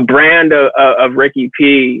the brand of Ricky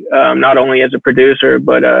P, not only as a producer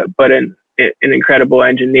but an incredible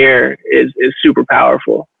engineer, is super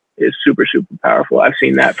powerful. Is super powerful. I've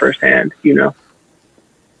seen that firsthand.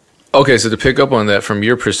 Okay, so to pick up on that, from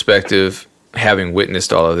your perspective, having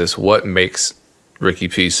witnessed all of this, what makes Ricky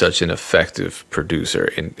P such an effective producer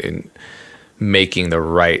in making the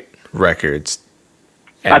right records?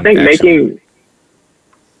 I think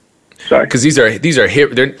Sorry. Because these are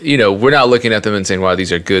hip. They're, you know, we're not looking at them and saying, "Wow,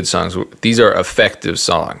 these are good songs." These are effective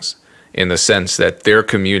songs in the sense that they're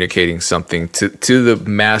communicating something to the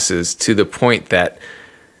masses to the point that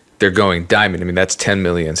they're going diamond. I mean, that's 10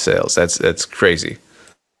 million sales. That's crazy.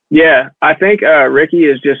 Yeah, I think Ricky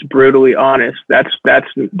is just brutally honest. That's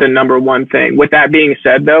the number one thing. With that being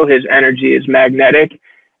said, though, his energy is magnetic,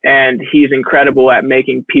 and he's incredible at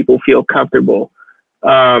making people feel comfortable.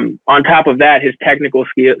 On top of that, his technical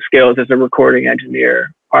skills as a recording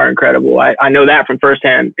engineer are incredible. I know that from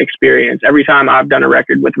firsthand experience. Every time I've done a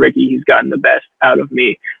record with Ricky, he's gotten the best out of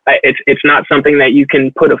me. It's not something that you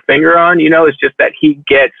can put a finger on, you know, it's just that he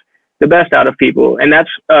gets the best out of people. And that's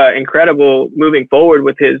incredible moving forward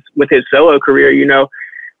with his solo career. You know,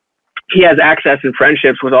 he has access and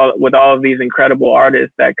friendships with all of these incredible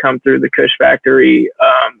artists that come through the Kush Factory.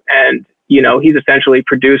 And, you know, he's essentially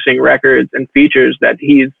producing records and features that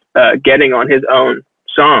he's getting on his own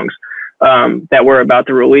songs that we're about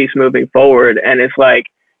to release moving forward. And it's like,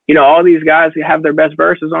 you know, all these guys have their best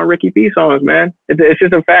verses on Ricky P songs, man. It's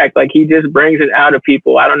just a fact. Like, he just brings it out of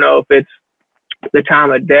people. I don't know if it's the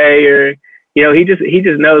time of day or, you know, he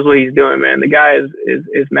just knows what he's doing, man. The guy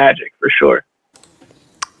is magic for sure.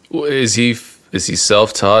 Is he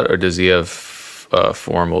self-taught, or does he have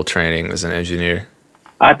formal training as an engineer?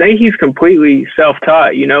 I think he's completely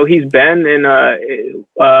self-taught. You know, he's been in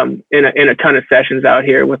a ton of sessions out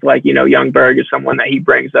here with, like, you know, Young Berg is someone that he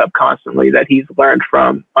brings up constantly that he's learned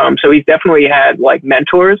from. So he's definitely had like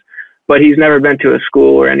mentors, but he's never been to a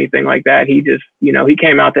school or anything like that. He just, you know, he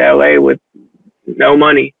came out to LA with no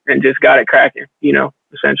money and just got it cracking, you know,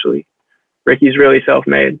 essentially. Ricky's really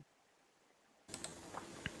self-made.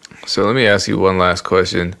 So let me ask you one last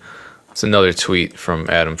question. It's another tweet from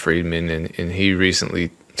Adam Friedman, and he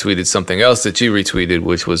recently tweeted something else that you retweeted,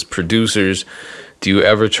 which was, producers, do you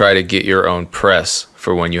ever try to get your own press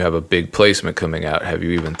for when you have a big placement coming out? Have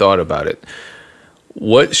you even thought about it?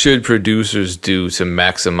 What should producers do to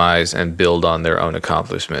maximize and build on their own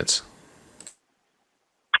accomplishments?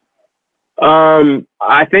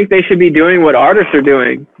 I think they should be doing what artists are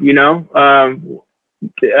doing, you know,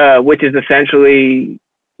 which is essentially,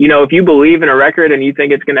 you know, if you believe in a record and you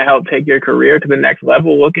think it's going to help take your career to the next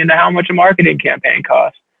level, look into how much a marketing campaign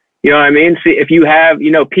costs. You know what I mean? See, if you have, you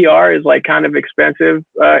know, PR is like kind of expensive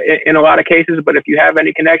in a lot of cases, but if you have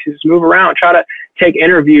any connections, move around, try to take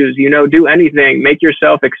interviews, you know, do anything, make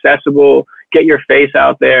yourself accessible, get your face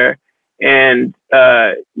out there, and,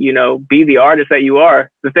 you know, be the artist that you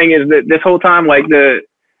are. The thing is that this whole time, like the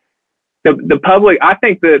public, I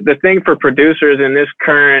think the thing for producers in this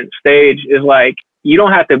current stage is, like, you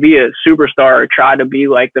don't have to be a superstar or try to be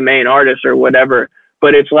like the main artist or whatever,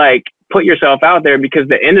 but it's like, put yourself out there because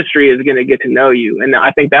the industry is going to get to know you. And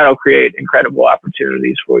I think that'll create incredible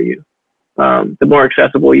opportunities for you. The more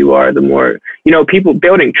accessible you are, the more, you know, people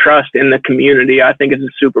building trust in the community, I think is a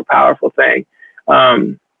super powerful thing.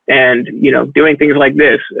 And, you know, doing things like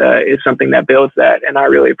this is something that builds that. And I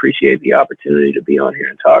really appreciate the opportunity to be on here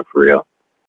and talk for real.